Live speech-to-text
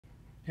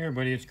Hey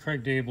everybody, it's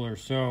Craig Dabler.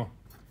 So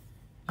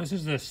this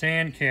is the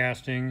sand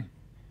casting.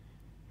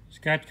 It's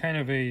got kind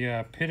of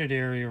a pitted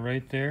area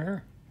right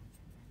there,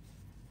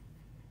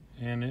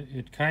 and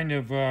it kind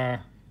of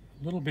a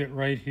little bit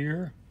right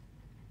here.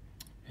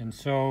 And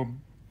so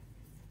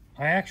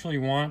I actually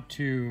want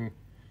to,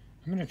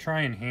 I'm going to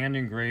try and hand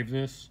engrave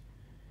this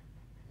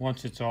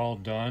once it's all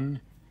done,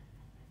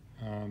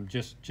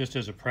 just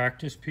as a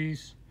practice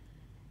piece.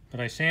 But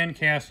I sand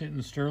cast it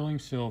in sterling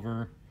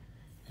silver,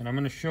 and I'm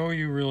going to show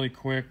you really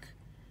quick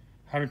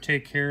how to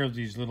take care of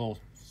these little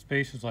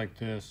spaces like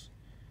this.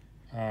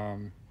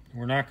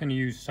 We're not going to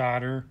use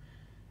solder.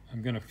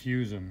 I'm going to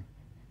fuse them,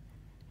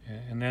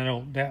 and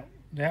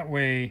that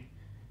way,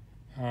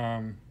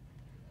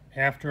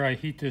 after I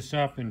heat this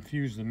up and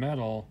fuse the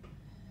metal,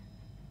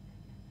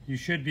 you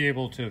should be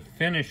able to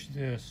finish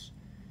this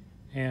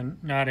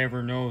and not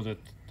ever know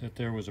that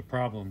there was a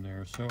problem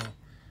there. So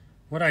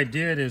what I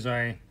did is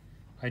I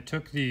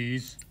took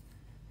these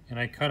and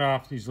I cut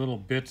off these little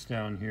bits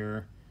down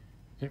here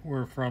that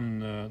were from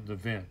the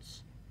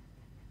vents.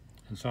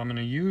 And so I'm going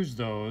to use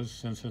those,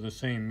 since they're the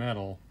same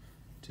metal,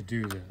 to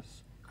do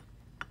this.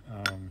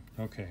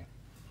 Okay.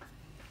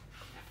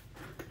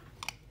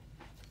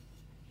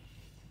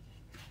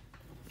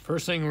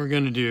 First thing we're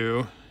going to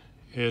do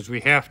is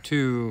we have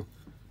to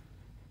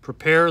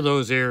prepare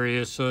those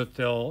areas so that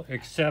they'll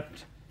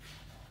accept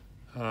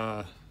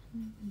the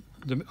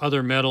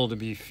other metal to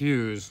be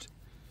fused.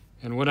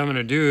 And what I'm going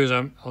to do is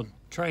I'll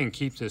try and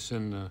keep this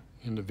in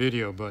the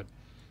video, but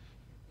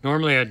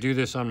normally I do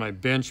this on my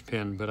bench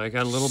pin, but I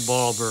got a little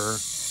ball burr,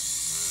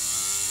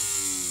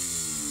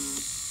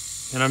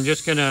 and I'm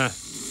just going to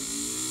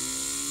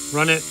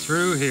run it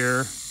through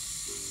here,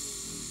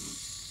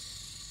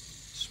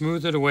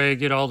 smooth it away,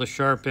 get all the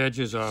sharp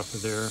edges off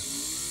of there.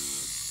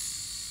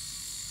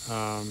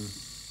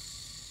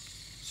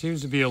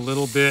 Seems to be a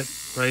little bit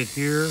right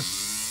here.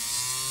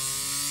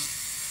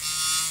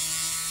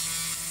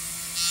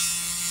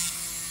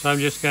 So I'm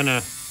just going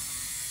to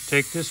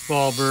take this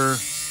ball burr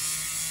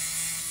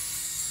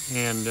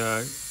and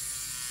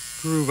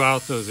groove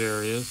out those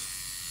areas.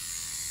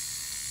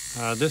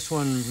 This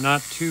one,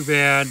 not too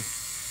bad.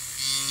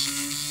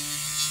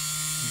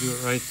 Do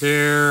it right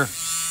there.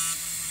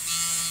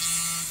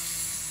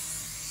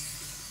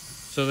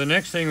 So the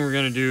next thing we're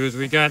going to do is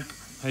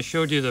I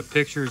showed you the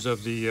pictures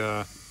of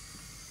the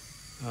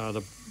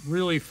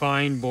really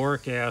fine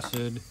boric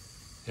acid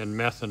and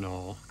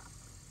methanol.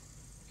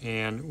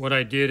 And what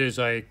I did is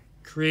I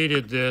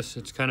created this.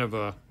 It's kind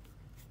of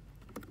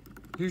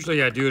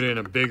usually I do it in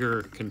a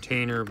bigger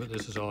container, but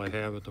this is all I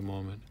have at the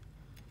moment.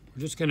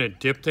 We're just going to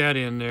dip that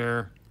in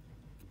there,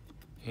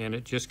 and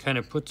it just kind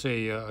of puts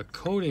a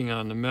coating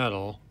on the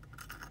metal,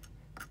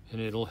 and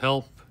it'll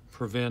help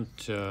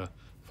prevent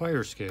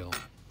fire scale.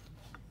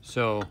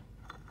 So,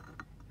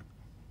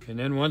 and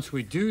then once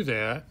we do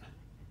that,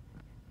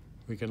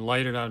 we can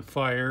light it on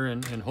fire,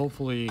 and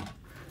hopefully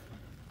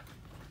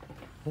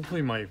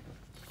my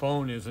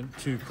phone isn't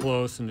too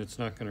close and it's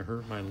not going to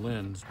hurt my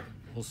lens, but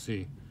we'll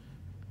see.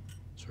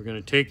 So we're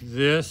going to take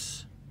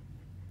this,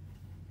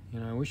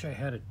 and I wish I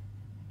had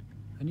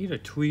I need a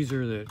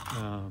tweezer that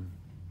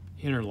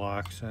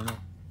interlocks. I don't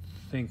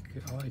think,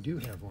 oh, I do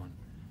have one.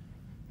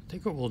 I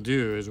think what we'll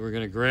do is we're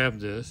going to grab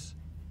this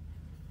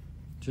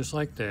just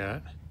like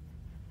that,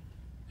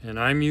 and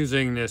I'm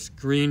using this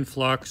green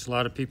flux. A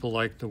lot of people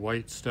like the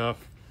white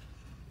stuff.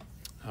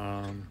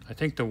 I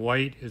think the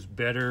white is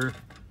better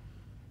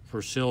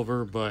for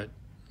silver, but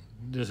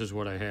this is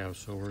what I have,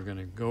 so we're going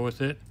to go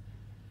with it.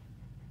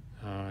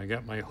 I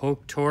got my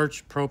Hoke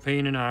torch,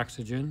 propane and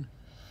oxygen.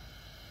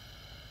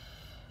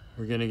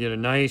 We're going to get a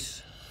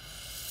nice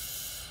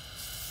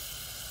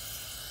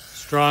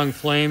strong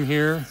flame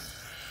here.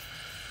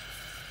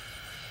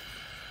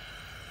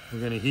 We're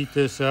going to heat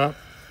this up.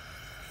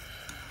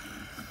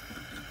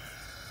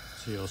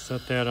 So you'll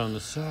set that on the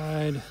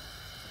side.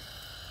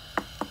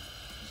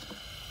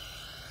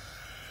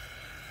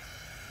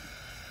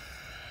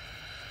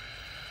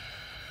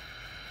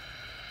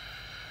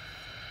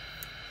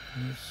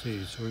 Let's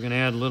see, so we're going to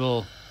add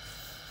little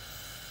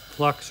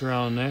flux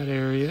around that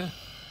area.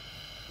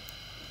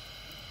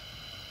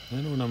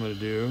 Then what I'm going to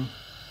do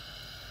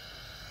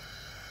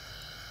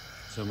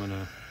is I'm going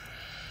to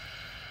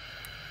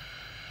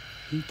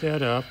heat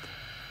that up.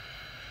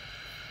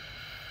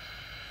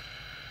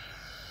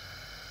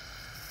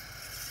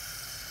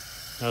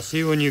 Now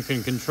see, when you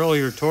can control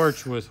your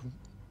torch with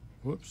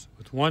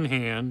one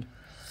hand,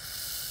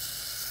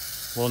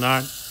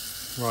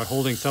 while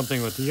holding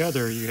something with the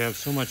other, you have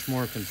so much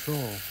more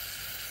control.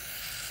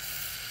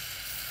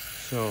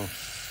 So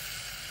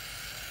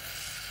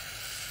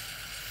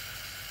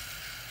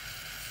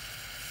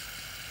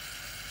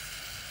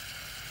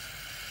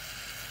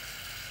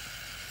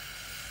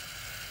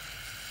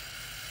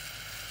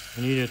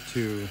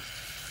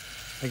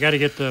I got to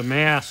get the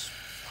mass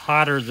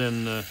hotter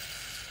than the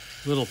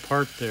little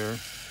part there.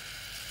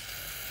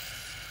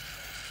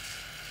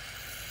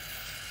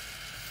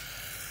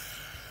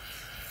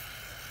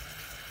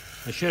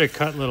 I should have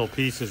cut little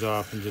pieces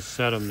off and just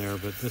set them there,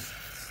 but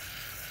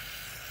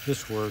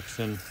this works.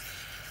 And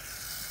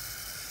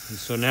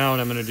so now what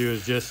I'm going to do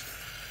is just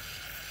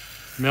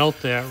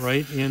melt that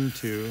right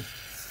into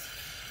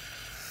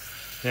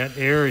that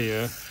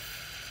area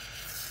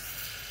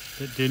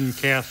that didn't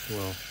cast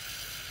well.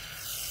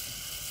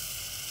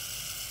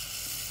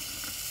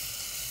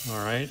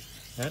 All right,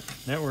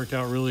 that worked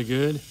out really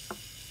good.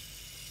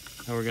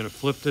 Now we're going to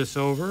flip this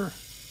over.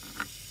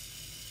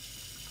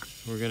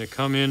 We're going to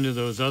come into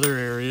those other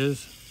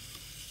areas.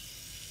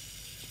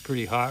 It's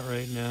pretty hot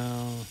right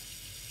now.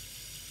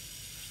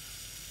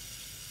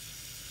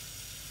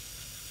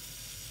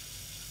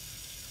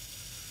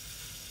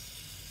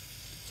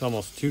 It's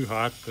almost too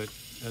hot, but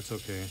that's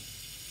okay.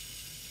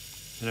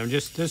 And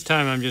this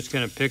time I'm just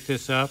going to pick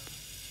this up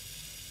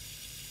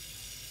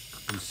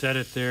and set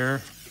it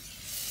there.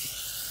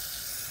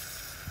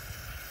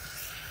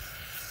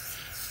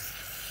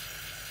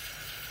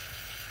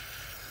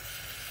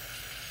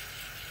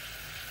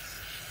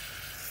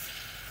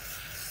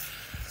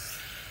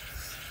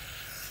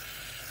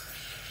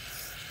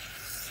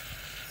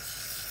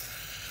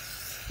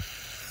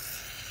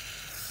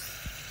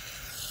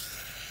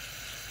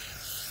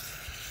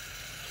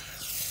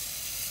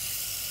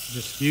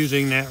 Just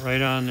fusing that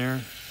right on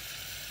there.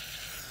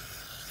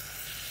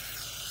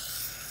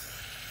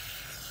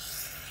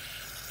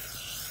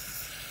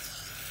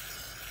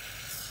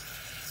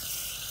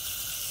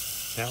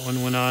 That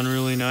one went on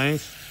really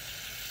nice.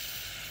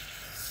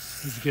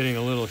 It's getting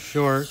a little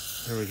short.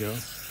 There we go.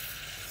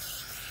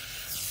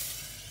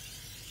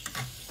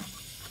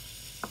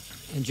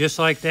 And just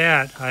like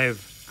that, I've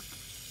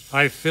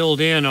filled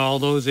in all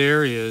those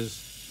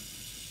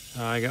areas.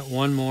 I got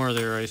one more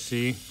there, I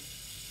see.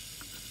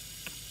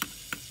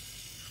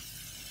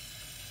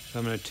 So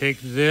I'm going to take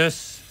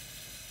this,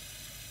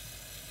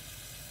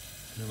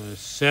 and I'm going to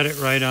set it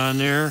right on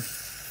there.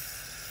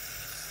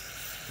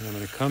 And I'm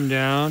going to come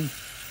down.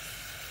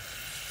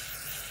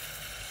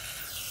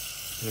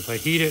 And if I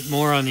heat it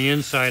more on the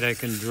inside, I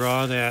can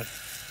draw that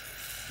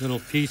little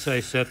piece I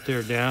set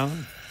there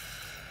down.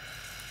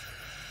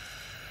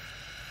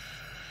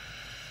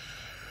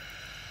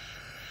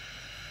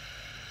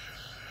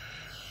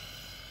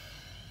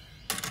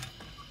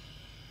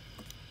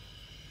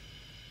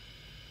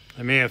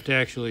 I may have to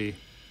actually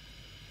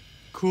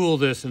cool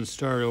this and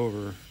start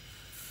over.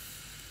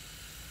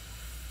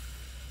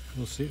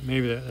 We'll see,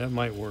 maybe that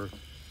might work.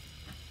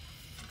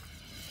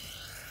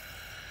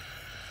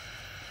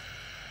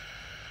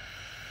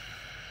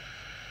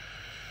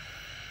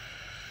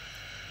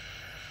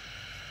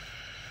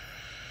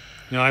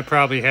 Now, I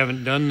probably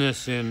haven't done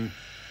this in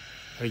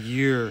a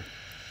year,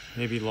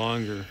 maybe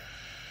longer.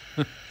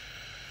 But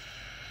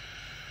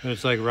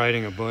it's like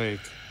riding a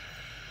bike.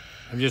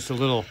 I'm just a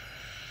little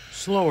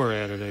slower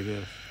at it, I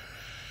guess.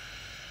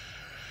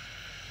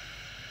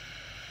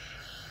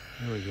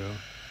 There we go.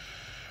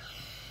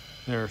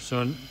 There,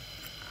 so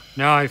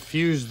now I've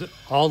fused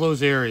all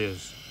those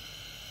areas,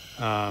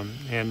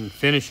 and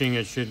finishing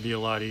it should be a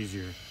lot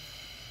easier.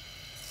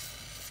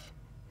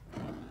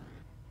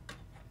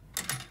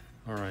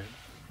 All right,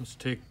 let's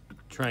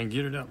try and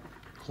get it up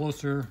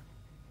closer.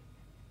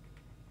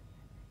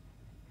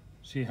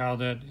 See how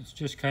it's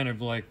just kind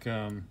of like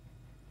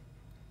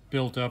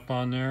built up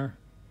on there.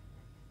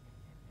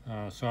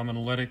 So I'm going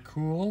to let it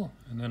cool,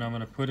 and then I'm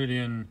going to put it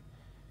in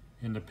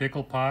the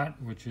pickle pot,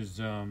 which is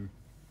I'm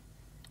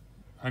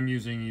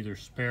using either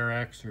Spare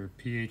X or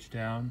pH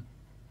down,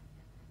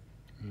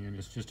 and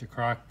it's just a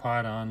crock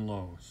pot on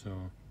low. So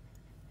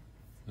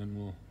then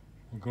we'll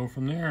go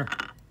from there.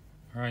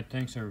 All right,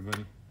 thanks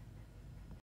everybody.